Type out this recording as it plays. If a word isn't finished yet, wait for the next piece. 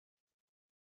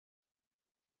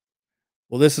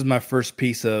Well, this is my first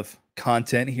piece of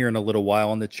content here in a little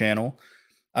while on the channel.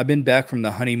 I've been back from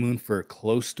the honeymoon for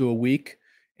close to a week,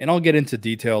 and I'll get into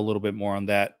detail a little bit more on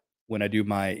that when I do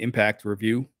my Impact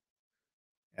review.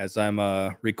 As I'm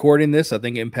recording this, I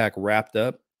think Impact wrapped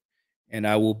up, and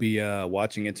I will be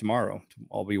watching it tomorrow.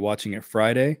 I'll be watching it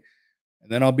Friday,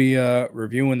 and then I'll be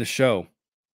reviewing the show.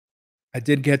 I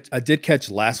did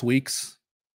catch last week's.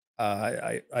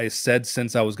 I said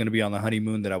since I was going to be on the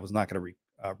honeymoon that I was not going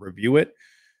to review it,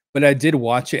 but I did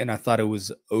watch it and I thought it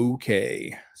was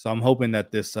okay. So I'm hoping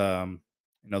that this, the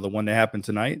one that happened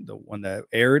tonight, the one that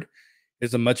aired,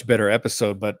 is a much better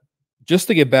episode. But just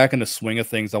to get back in the swing of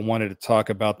things, I wanted to talk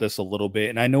about this a little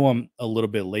bit. And I know I'm a little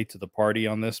bit late to the party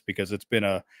on this because it's been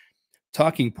a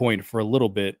talking point for a little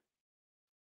bit,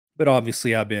 but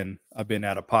obviously I've been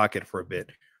out of pocket for a bit.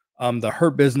 The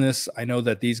Hurt Business, I know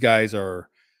that these guys are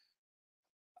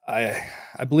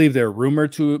I believe they're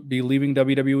rumored to be leaving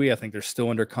WWE. I think they're still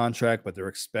under contract, but they're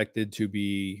expected to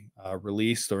be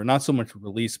released, or not so much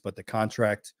released, but their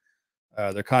contracts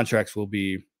will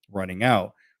be running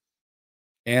out.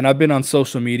 And I've been on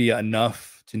social media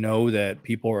enough to know that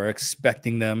people are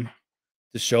expecting them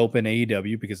to show up in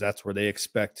AEW because that's where they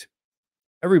expect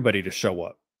everybody to show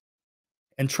up.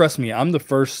 And trust me, I'm the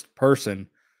first person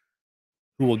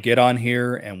who will get on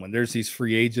here, and when there's these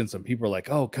free agents and people are like,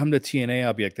 "Oh, come to TNA,"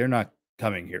 I'll be like, "They're not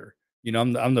coming here."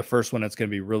 I'm the first one that's going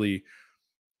to be really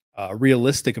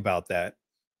realistic about that.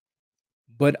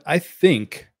 But I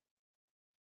think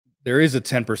there is a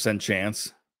 10%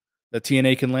 chance that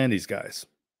TNA can land these guys.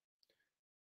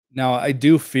 Now, I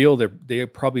do feel that they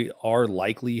probably are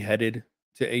likely headed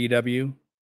to AEW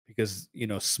because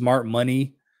smart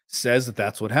money says that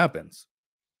that's what happens.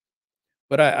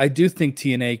 But I do think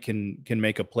TNA can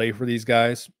make a play for these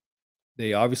guys.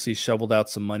 They obviously shoveled out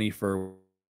some money for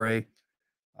Ray.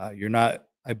 You're not,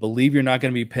 I believe you're not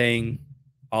going to be paying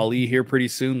Ali here pretty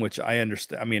soon, which I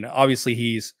understand. I mean, obviously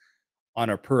he's on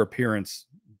a per appearance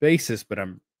basis, but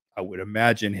I would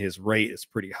imagine his rate is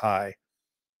pretty high.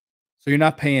 So you're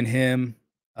not paying him.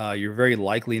 You're very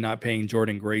likely not paying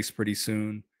Jordan Grace pretty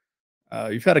soon.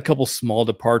 You've had a couple small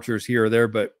departures here or there,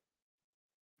 but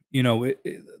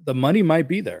the money might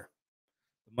be there.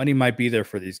 The money might be there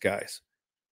for these guys.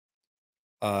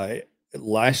 Uh,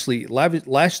 Lashley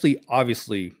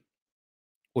obviously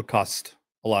would cost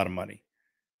a lot of money.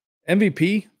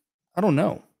 MVP, I don't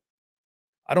know.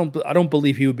 I don't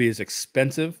believe he would be as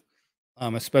expensive,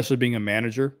 especially being a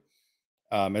manager,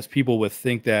 as people would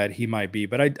think that he might be.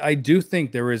 But I do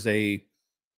think there is a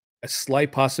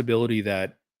slight possibility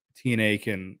that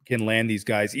TNA can land these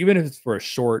guys, even if it's for a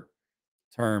short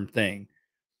term thing.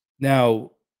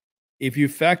 Now, if you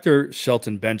factor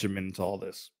Shelton Benjamin into all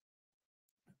this,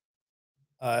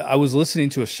 I was listening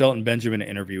to a Shelton Benjamin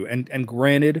interview, and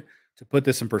granted, to put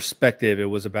this in perspective, it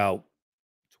was about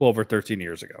 12 or 13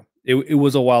 years ago. It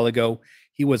was a while ago.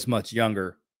 He was much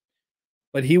younger,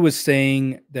 but he was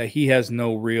saying that he has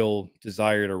no real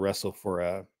desire to wrestle for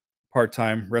a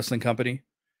part-time wrestling company.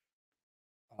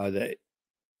 That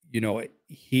you know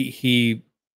he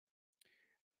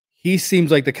seems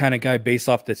like the kind of guy based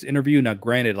off this interview. Now,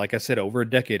 granted, like I said, over a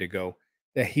decade ago,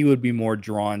 that he would be more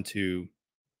drawn to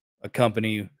a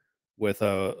company with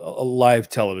a live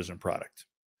television product.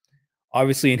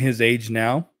 Obviously, in his age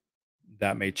now,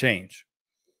 that may change,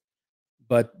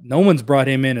 but no one's brought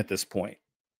him in at this point.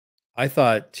 I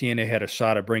thought TNA had a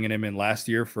shot at bringing him in last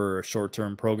year for a short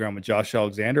term program with Josh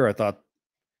Alexander. I thought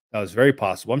that was very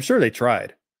possible. I'm sure they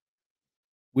tried.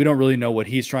 We don't really know what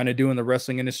he's trying to do in the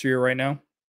wrestling industry right now.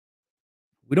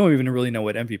 We don't even really know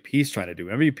what MVP is trying to do.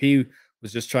 MVP he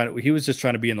was just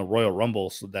trying to be in the Royal Rumble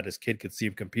so that his kid could see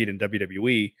him compete in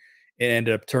WWE. It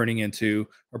ended up turning into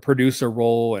a producer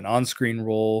role, an on-screen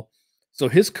role. So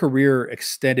his career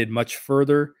extended much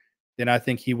further than I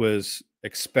think he was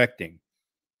expecting.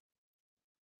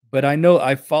 But I know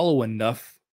I follow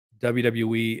enough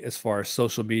WWE as far as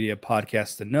social media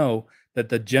podcasts to know that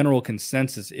the general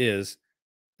consensus is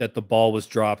that the ball was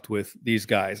dropped with these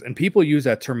guys. And people use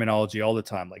that terminology all the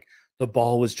time. Like the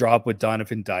ball was dropped with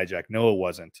Donovan Dijak. No, it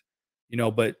wasn't.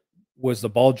 But was the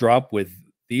ball dropped with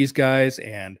these guys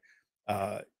and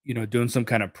doing some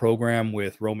kind of program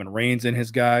with Roman Reigns and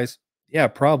his guys? Yeah,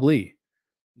 probably.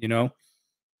 You know.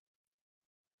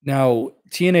 Now,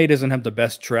 TNA doesn't have the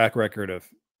best track record of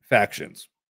factions.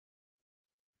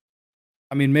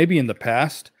 I mean, maybe in the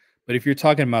past, but if you're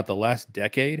talking about the last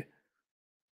decade,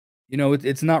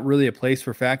 it's not really a place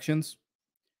for factions.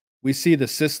 We see the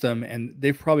system, and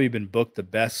they've probably been booked the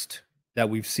best that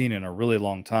we've seen in a really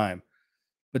long time.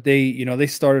 But they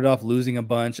started off losing a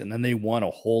bunch, and then they won a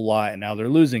whole lot, and now they're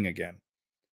losing again.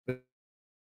 But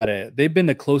they've been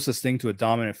the closest thing to a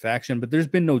dominant faction, but there's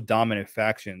been no dominant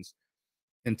factions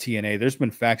in TNA. There's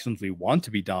been factions we want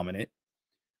to be dominant.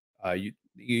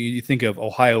 You think of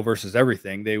Ohio versus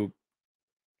everything. They would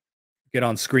get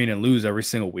on screen and lose every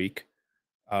single week.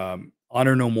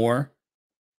 Honor No More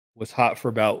was hot for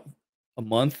about a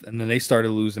month, and then they started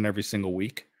losing every single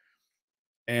week.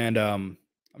 And I'm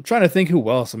trying to think who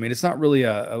else. I mean, it's not really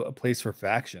a place for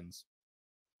factions,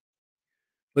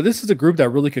 but this is a group that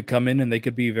really could come in and they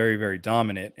could be very, very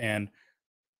dominant. And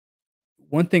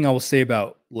one thing I will say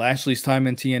about Lashley's time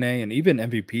in TNA and even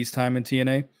MVP's time in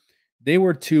TNA, they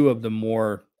were two of the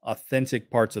more authentic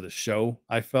parts of the show,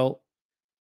 I felt.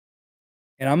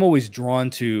 And I'm always drawn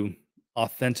to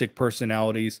authentic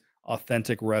personalities,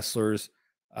 authentic wrestlers,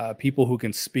 people who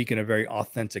can speak in a very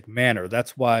authentic manner.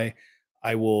 That's why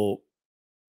I will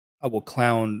I will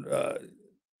clown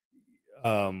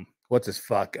what's his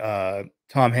fuck Tom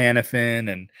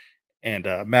Hannafin and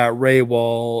Matt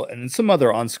Raywall and some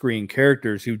other on-screen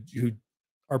characters who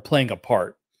are playing a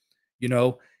part, you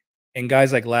know. And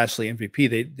guys like Lashley MVP,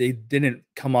 they didn't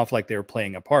come off like they were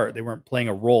playing a part. They weren't playing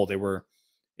a role. They were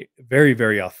very,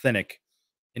 very authentic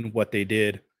in what they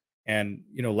did. And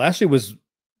you know, Lashley was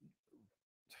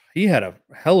he had a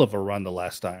hell of a run the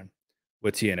last time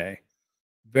with TNA.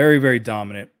 Very, very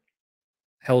dominant.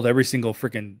 Held every single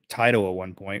freaking title at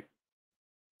one point.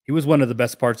 He was one of the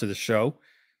best parts of the show.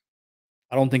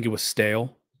 I don't think it was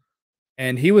stale.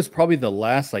 And he was probably the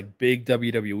last like big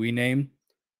WWE name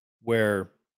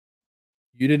where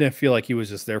you didn't feel like he was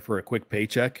just there for a quick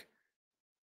paycheck.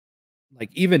 Like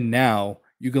even now,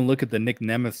 you can look at the Nick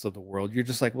Nemeths of the world. You're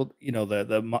just like, well, you know,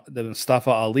 the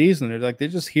Mustafa Ali's, and they're like they're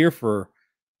just here for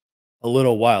a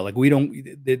little while. Like we don't,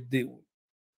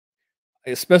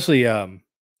 especially.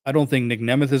 I don't think Nick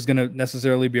Nemeth is going to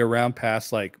necessarily be around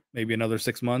past like maybe another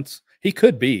 6 months. He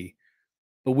could be,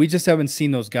 but we just haven't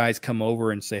seen those guys come over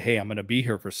and say, "Hey, I'm going to be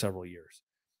here for several years."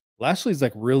 Lashley's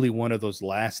like really one of those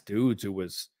last dudes who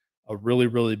was a really,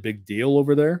 really big deal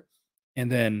over there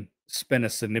and then spent a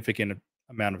significant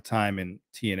amount of time in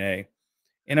TNA.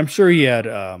 And I'm sure he had,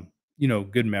 you know,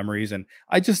 good memories. And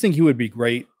I just think he would be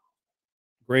great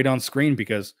on screen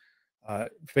because,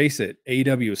 face it,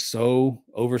 AEW is so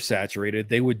oversaturated.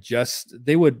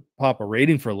 They would pop a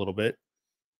rating for a little bit,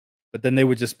 but then they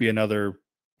would just be another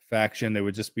faction. They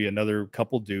would just be another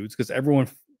couple dudes because everyone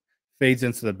fades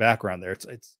into the background there.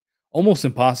 It's almost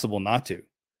impossible not to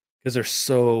because there's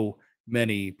so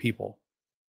many people.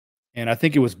 And I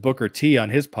think it was Booker T on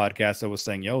his podcast that was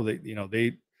saying, "Yo,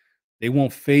 they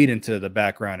won't fade into the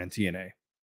background in TNA."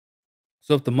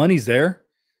 So if the money's there,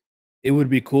 it would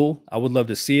be cool. I would love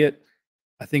to see it.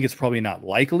 I think it's probably not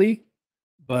likely,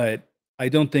 but I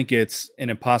don't think it's an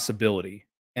impossibility.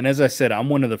 And as I said, I'm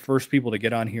one of the first people to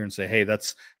get on here and say, "Hey,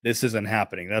 this isn't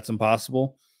happening. That's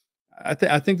impossible."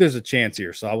 I think there's a chance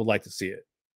here, so I would like to see it.